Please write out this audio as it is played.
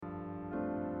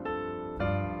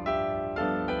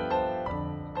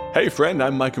Hey friend,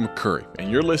 I'm Micah McCurry,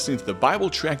 and you're listening to the Bible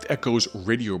Tract Echoes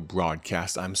radio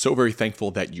broadcast. I'm so very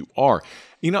thankful that you are.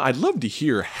 I'd love to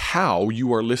hear how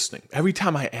you are listening. Every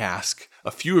time I ask,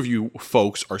 a few of you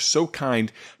folks are so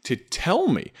kind to tell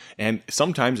me. And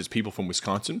sometimes it's people from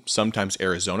Wisconsin, sometimes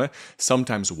Arizona,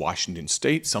 sometimes Washington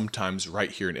State, sometimes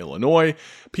right here in Illinois,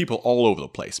 people all over the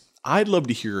place. I'd love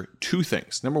to hear two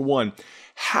things. Number one,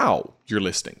 how you're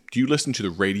listening. Do you listen to the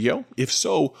radio? If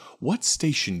so, what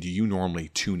station do you normally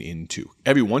tune into?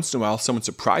 Every once in a while, someone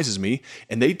surprises me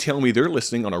and they tell me they're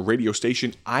listening on a radio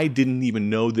station I didn't even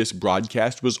know this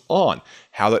broadcast was on.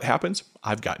 How that happens?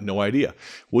 I've got no idea.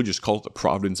 We'll just call it the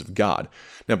providence of God.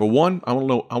 Number one, I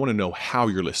want to know how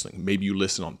you're listening. Maybe you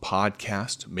listen on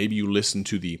podcast. Maybe you listen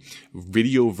to the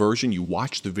video version. You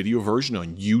watch the video version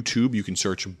on YouTube. You can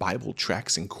search Bible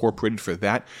Tracts Incorporated for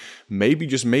that. Maybe,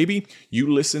 just maybe,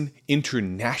 you listen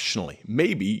internationally.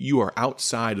 Maybe you are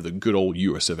outside of the good old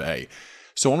US of A.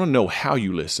 So I want to know how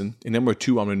you listen. And number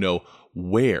two, I want to know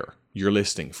where you're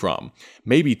listening from.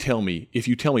 Maybe if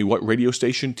you tell me what radio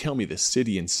station, tell me the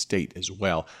city and state as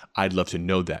well. I'd love to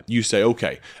know that. You say,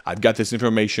 okay, I've got this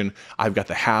information. I've got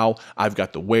the how. I've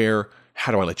got the where.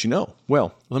 How do I let you know?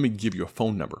 Well, let me give you a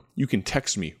phone number. You can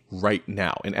text me right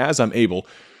now. And as I'm able,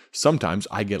 sometimes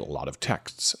I get a lot of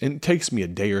texts, and it takes me a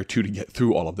day or two to get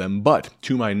through all of them, but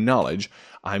to my knowledge,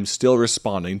 I'm still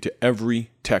responding to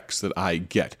every text that I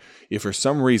get. If for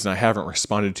some reason I haven't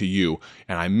responded to you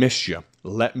and I missed you,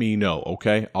 let me know,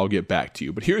 okay? I'll get back to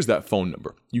you. But here's that phone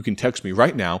number. You can text me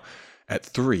right now at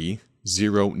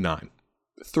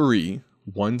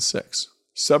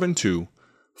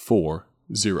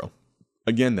 309-316-7240.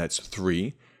 Again, that's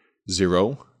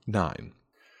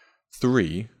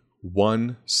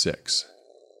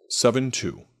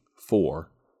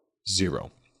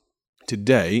 309-316-7240.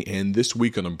 Today and this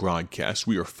week on the broadcast,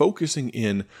 we are focusing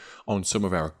in on some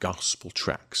of our gospel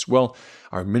tracts. Well,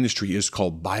 our ministry is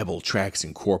called Bible Tracts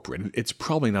Incorporated. It's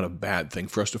probably not a bad thing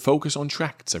for us to focus on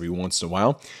tracts every once in a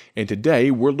while. And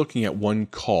today we're looking at one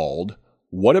called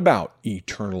What About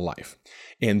Eternal Life?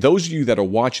 And those of you that are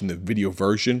watching the video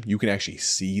version, you can actually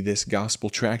see this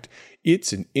gospel tract.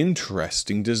 It's an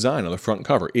interesting design on the front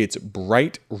cover. It's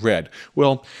bright red.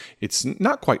 Well, it's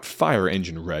not quite fire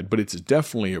engine red, but it's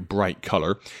definitely a bright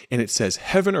color. And it says,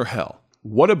 Heaven or Hell?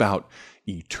 What about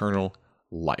eternal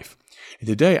life? And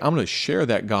today, I'm going to share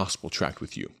that gospel tract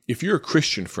with you. If you're a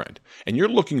Christian friend and you're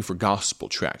looking for gospel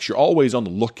tracts, you're always on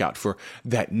the lookout for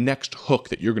that next hook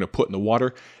that you're going to put in the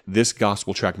water, this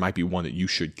gospel tract might be one that you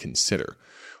should consider.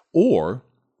 Or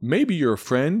maybe you're a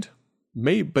friend,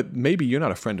 but maybe you're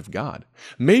not a friend of God.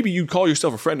 Maybe you call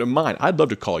yourself a friend of mine. I'd love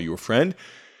to call you a friend,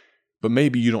 but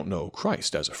maybe you don't know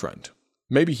Christ as a friend.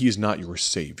 Maybe he's not your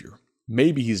Savior.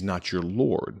 Maybe he's not your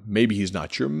Lord. Maybe he's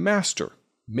not your Master.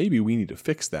 Maybe we need to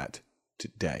fix that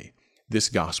today. This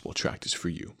gospel tract is for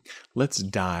you. Let's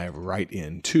dive right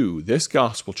into this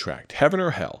gospel tract. Heaven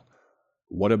or Hell?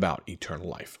 What about eternal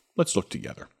life? Let's look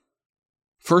together.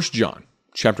 1 John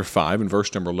chapter 5 and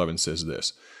verse number 11 says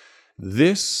this,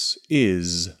 This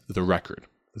is the record,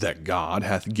 that God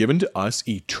hath given to us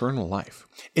eternal life,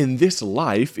 and this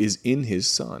life is in his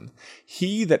Son.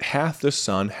 He that hath the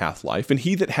Son hath life, and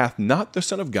he that hath not the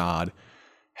Son of God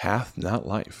hath not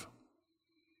life.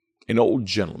 An old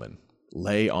gentleman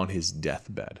lay on his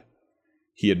deathbed.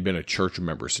 He had been a church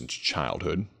member since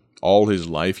childhood. All his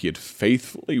life he had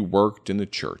faithfully worked in the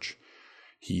church.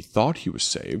 He thought he was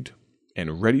saved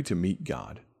and ready to meet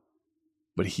God,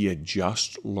 but he had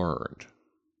just learned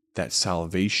that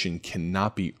salvation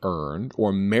cannot be earned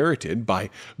or merited by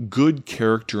good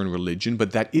character and religion,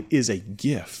 but that it is a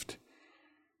gift.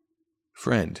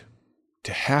 Friend,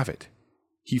 to have it,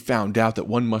 he found out that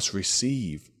one must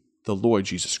receive the Lord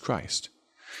Jesus Christ.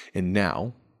 And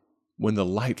now, when the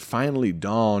light finally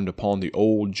dawned upon the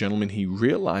old gentleman, he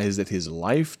realized that his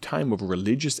lifetime of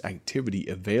religious activity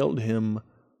availed him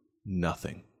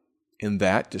nothing, and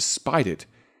that, despite it,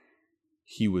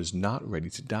 he was not ready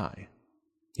to die.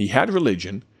 He had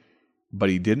religion, but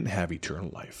he didn't have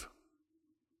eternal life.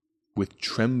 With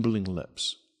trembling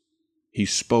lips, he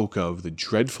spoke of the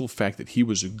dreadful fact that he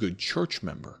was a good church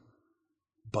member,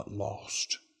 but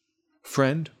lost.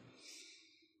 Friend,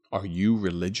 are you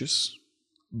religious,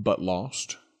 but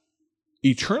lost?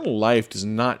 Eternal life does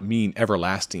not mean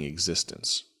everlasting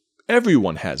existence.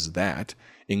 Everyone has that,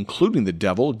 including the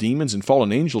devil, demons, and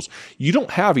fallen angels. You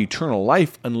don't have eternal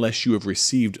life unless you have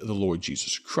received the Lord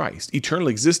Jesus Christ. Eternal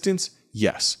existence?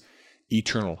 Yes.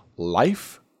 Eternal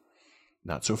life?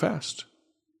 Not so fast.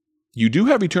 You do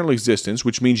have eternal existence,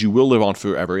 which means you will live on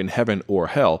forever in heaven or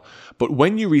hell. But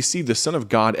when you receive the Son of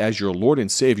God as your Lord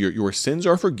and Savior, your sins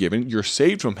are forgiven, you're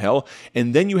saved from hell,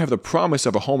 and then you have the promise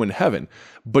of a home in heaven.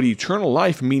 But eternal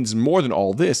life means more than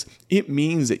all this. It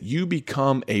means that you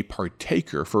become a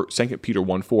partaker, for 2 Peter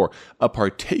 1:4, a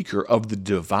partaker of the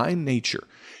divine nature.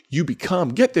 You become,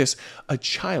 get this, a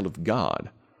child of God.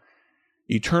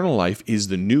 Eternal life is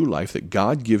the new life that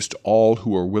God gives to all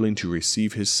who are willing to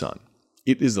receive his Son.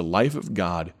 It is the life of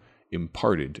God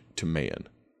imparted to man.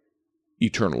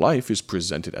 Eternal life is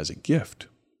presented as a gift.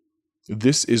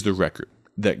 This is the record,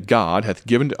 that God hath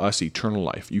given to us eternal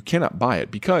life. You cannot buy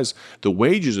it, because the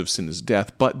wages of sin is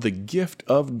death, but the gift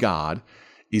of God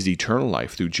is eternal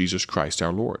life through Jesus Christ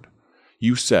our Lord.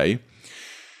 You say,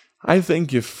 I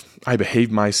think if I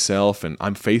behave myself and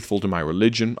I'm faithful to my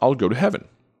religion, I'll go to heaven.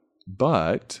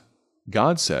 But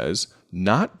God says,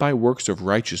 not by works of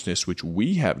righteousness which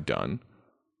we have done,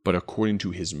 but according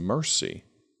to his mercy,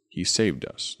 he saved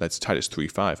us. That's Titus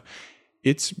 3:5.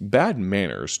 It's bad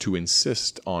manners to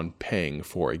insist on paying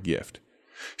for a gift.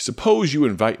 Suppose you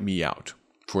invite me out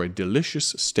for a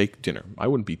delicious steak dinner. I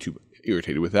wouldn't be too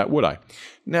irritated with that, would I?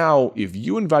 Now, if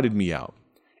you invited me out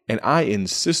and I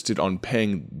insisted on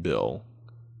paying the bill,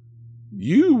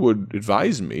 you would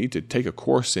advise me to take a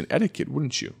course in etiquette,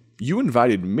 wouldn't you? You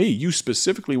invited me. You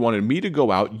specifically wanted me to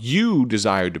go out. You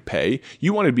desired to pay.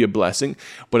 You wanted to be a blessing.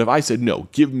 But if I said, no,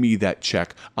 give me that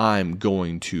check, I'm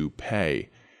going to pay,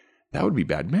 that would be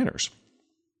bad manners.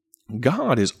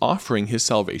 God is offering his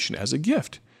salvation as a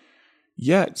gift.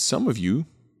 Yet some of you,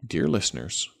 dear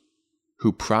listeners,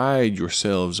 who pride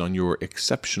yourselves on your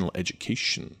exceptional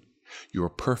education, your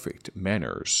perfect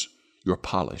manners, your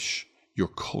polish, your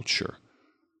culture,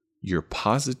 you're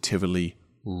positively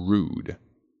rude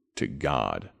to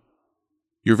God.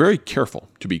 You're very careful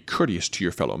to be courteous to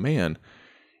your fellow man,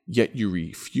 yet you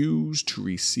refuse to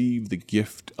receive the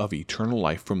gift of eternal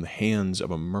life from the hands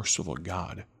of a merciful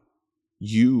God.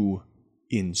 You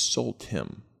insult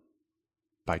him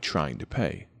by trying to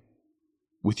pay.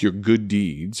 With your good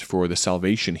deeds for the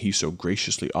salvation he so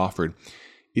graciously offered,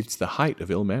 it's the height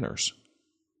of ill manners.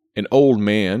 An old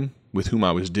man with whom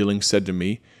I was dealing said to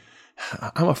me,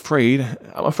 I'm afraid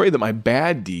that my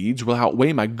bad deeds will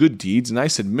outweigh my good deeds. And I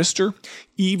said, Mister,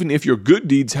 even if your good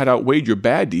deeds had outweighed your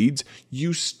bad deeds,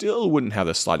 you still wouldn't have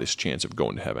the slightest chance of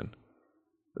going to heaven.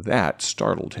 That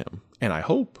startled him, and I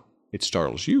hope it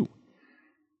startles you.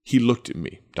 He looked at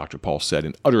me, Dr. Paul said,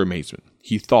 in utter amazement.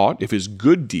 He thought if his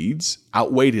good deeds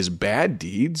outweighed his bad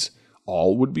deeds,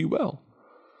 all would be well.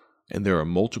 And there are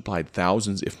multiplied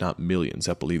thousands, if not millions,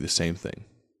 that believe the same thing.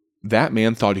 That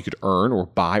man thought he could earn or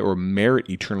buy or merit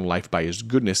eternal life by his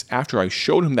goodness after I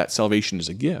showed him that salvation is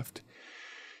a gift.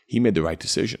 He made the right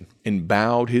decision and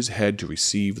bowed his head to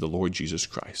receive the Lord Jesus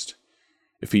Christ.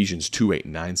 Ephesians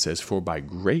 2:8-9 says, For by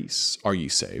grace are ye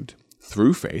saved,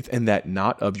 through faith, and that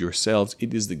not of yourselves,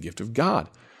 it is the gift of God,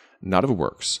 not of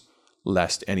works,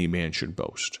 lest any man should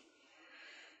boast.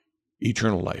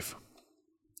 Eternal life.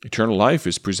 Eternal life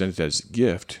is presented as a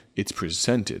gift. It's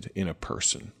presented in a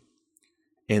person.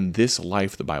 And this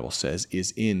life, the Bible says,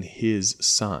 is in his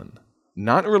Son.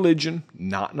 Not in religion,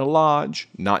 not in a lodge,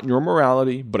 not in your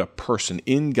morality, but a person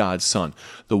in God's Son,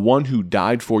 the one who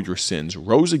died for your sins,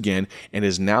 rose again, and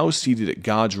is now seated at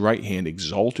God's right hand,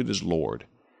 exalted as Lord.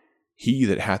 He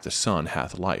that hath the Son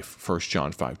hath life, 1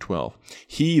 John 5:12.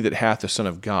 He that hath the Son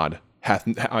of God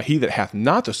he that hath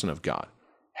not the Son of God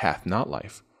hath not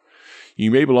life.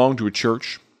 You may belong to a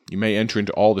church. You may enter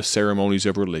into all the ceremonies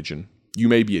of religion. You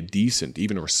may be a decent,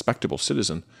 even a respectable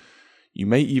citizen. You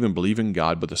may even believe in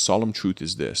God, but the solemn truth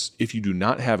is this. If you do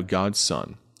not have God's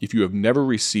Son, if you have never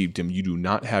received him, you do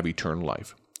not have eternal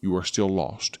life. You are still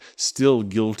lost, still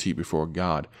guilty before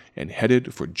God, and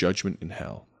headed for judgment in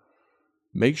hell.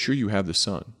 Make sure you have the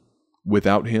Son.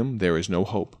 Without him, there is no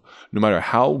hope, no matter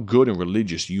how good and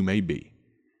religious you may be.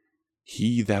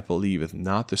 He that believeth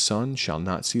not the Son shall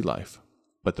not see life,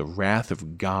 but the wrath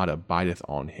of God abideth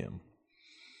on him.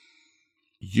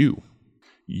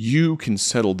 You can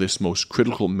settle this most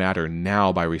critical matter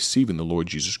now by receiving the Lord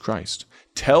Jesus Christ.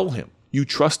 Tell him you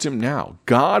trust him now.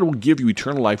 God will give you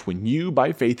eternal life when you,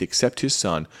 by faith, accept his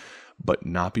Son, but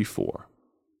not before.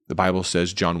 The Bible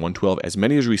says, John 1:12, as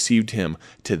many as received him,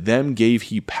 to them gave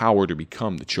he power to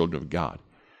become the children of God.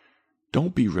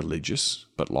 Don't be religious,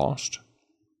 but lost.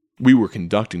 We were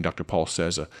conducting, Dr. Paul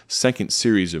says, a second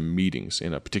series of meetings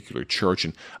in a particular church,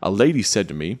 and a lady said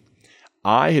to me,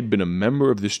 I had been a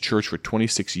member of this church for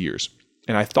 26 years,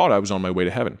 and I thought I was on my way to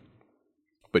heaven.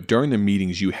 But during the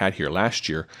meetings you had here last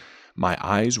year, my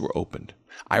eyes were opened.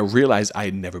 I realized I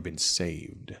had never been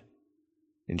saved.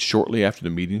 And shortly after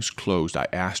the meetings closed, I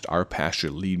asked our pastor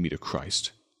to lead me to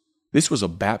Christ. This was a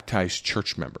baptized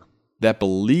church member that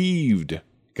believed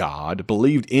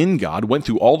in God, went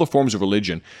through all the forms of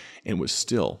religion, and was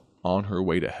still on her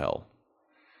way to hell.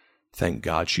 Thank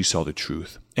God she saw the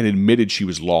truth and admitted she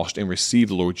was lost and received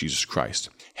the Lord Jesus Christ.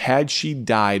 Had she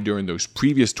died during those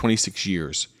previous 26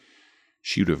 years,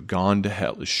 she would have gone to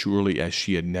hell as surely as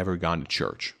she had never gone to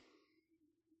church.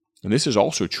 And this is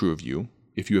also true of you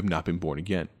if you have not been born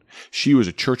again. She was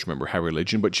a church member, had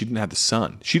religion, but she didn't have the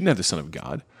Son. She didn't have the Son of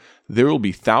God. There will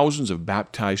be thousands of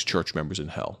baptized church members in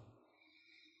hell.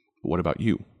 But what about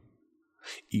you?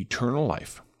 Eternal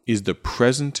life is the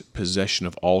present possession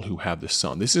of all who have the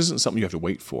Son. This isn't something you have to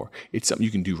wait for. It's something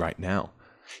you can do right now.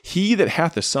 He that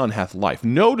hath the Son hath life.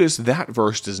 Notice that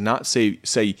verse does not say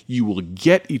you will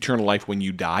get eternal life when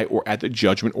you die or at the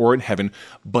judgment or in heaven,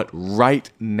 but right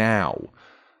now.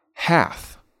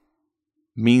 Hath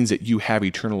means that you have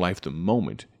eternal life the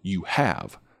moment you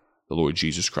have the Lord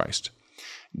Jesus Christ.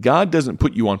 God doesn't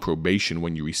put you on probation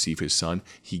when you receive His Son.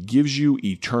 He gives you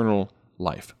eternal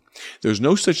life. There's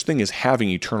no such thing as having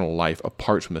eternal life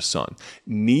apart from the Son.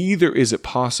 Neither is it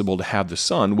possible to have the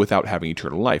Son without having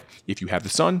eternal life. If you have the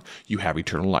Son, you have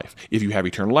eternal life. If you have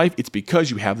eternal life, it's because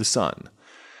you have the Son.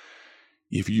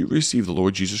 If you receive the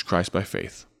Lord Jesus Christ by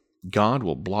faith, God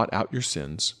will blot out your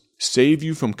sins, save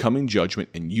you from coming judgment,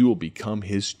 and you will become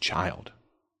His child.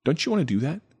 Don't you want to do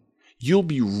that? You'll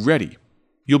be ready.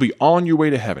 You'll be on your way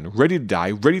to heaven, ready to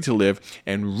die, ready to live,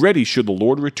 and ready should the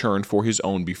Lord return for His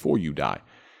own before you die.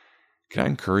 Can I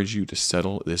encourage you to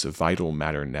settle this vital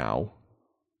matter now,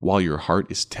 while your heart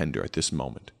is tender at this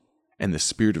moment, and the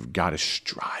Spirit of God is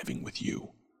striving with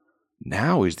you?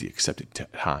 Now is the accepted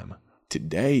time.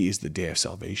 Today is the day of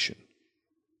salvation.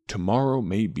 Tomorrow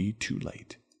may be too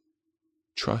late.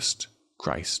 Trust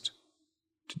Christ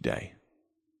today.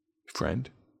 Friend,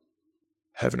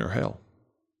 heaven or hell?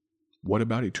 What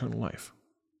about eternal life?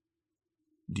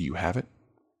 Do you have it?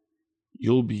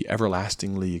 You'll be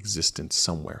everlastingly existent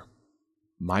somewhere.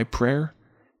 My prayer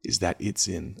is that it's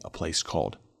in a place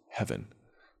called heaven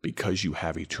because you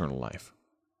have eternal life.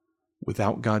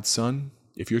 Without God's Son,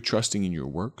 if you're trusting in your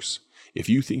works, if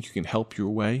you think you can help your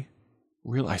way,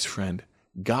 realize, friend,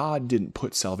 God didn't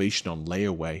put salvation on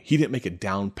layaway. He didn't make a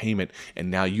down payment and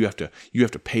now you have to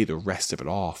pay the rest of it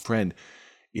all. Friend,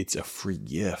 it's a free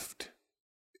gift.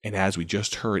 And as we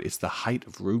just heard, it's the height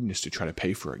of rudeness to try to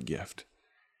pay for a gift.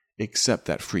 Accept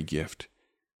that free gift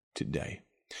today.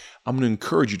 I'm going to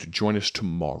encourage you to join us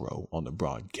tomorrow on the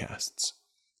broadcasts.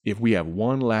 If we have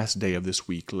one last day of this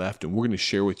week left, and we're going to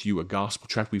share with you a gospel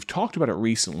tract. We've talked about it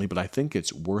recently, but I think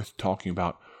it's worth talking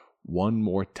about one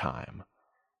more time.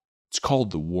 It's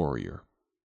called The Warrior.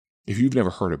 If you've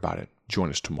never heard about it, join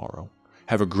us tomorrow.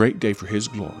 Have a great day for His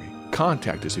glory.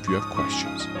 Contact us if you have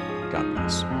questions. God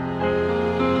bless.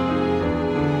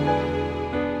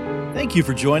 Thank you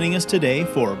for joining us today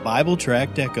for Bible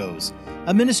Tract Echoes,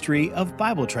 a ministry of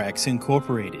Bible Tracts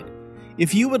Incorporated.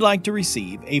 If you would like to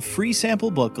receive a free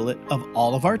sample booklet of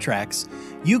all of our tracts,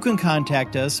 you can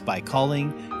contact us by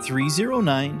calling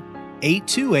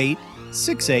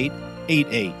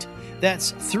 309-828-6888.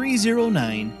 That's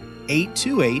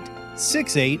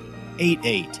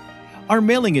 309-828-6888. Our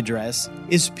mailing address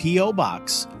is P.O.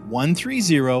 Box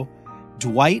 130,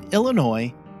 Dwight,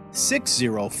 Illinois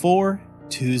 60420.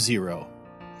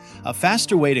 A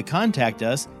faster way to contact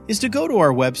us is to go to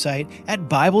our website at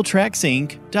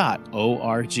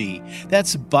BibleTractsInc.org.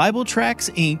 That's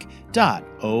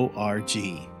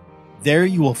BibleTractsInc.org. There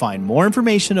you will find more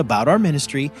information about our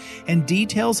ministry and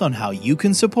details on how you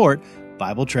can support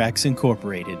Bible Tracts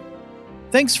Incorporated.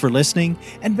 Thanks for listening,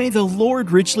 and may the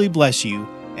Lord richly bless you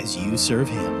as you serve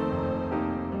Him.